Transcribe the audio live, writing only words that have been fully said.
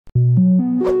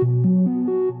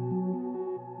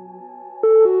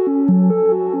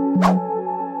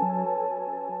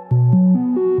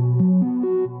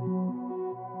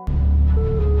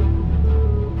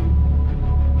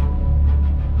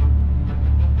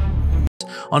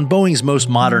On Boeing's most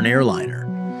modern airliner.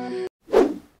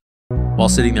 While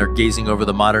sitting there gazing over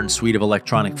the modern suite of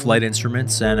electronic flight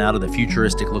instruments and out of the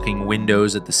futuristic-looking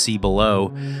windows at the sea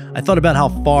below, I thought about how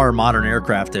far modern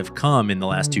aircraft have come in the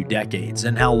last 2 decades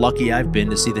and how lucky I've been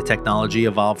to see the technology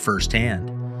evolve firsthand.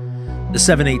 The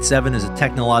 787 is a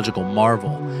technological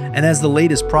marvel, and as the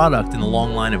latest product in the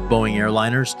long line of Boeing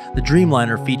airliners, the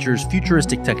Dreamliner features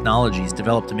futuristic technologies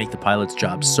developed to make the pilot's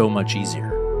job so much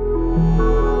easier.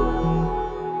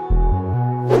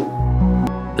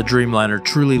 The Dreamliner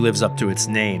truly lives up to its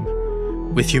name.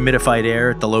 With humidified air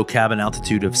at the low cabin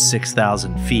altitude of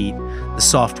 6,000 feet, the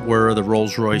soft whir of the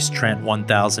Rolls-Royce Trent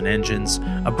 1000 engines,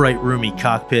 a bright, roomy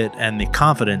cockpit, and the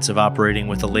confidence of operating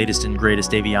with the latest and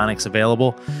greatest avionics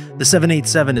available, the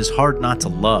 787 is hard not to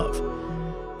love.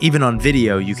 Even on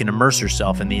video, you can immerse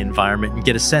yourself in the environment and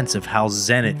get a sense of how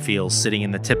zen it feels sitting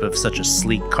in the tip of such a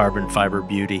sleek carbon fiber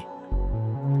beauty.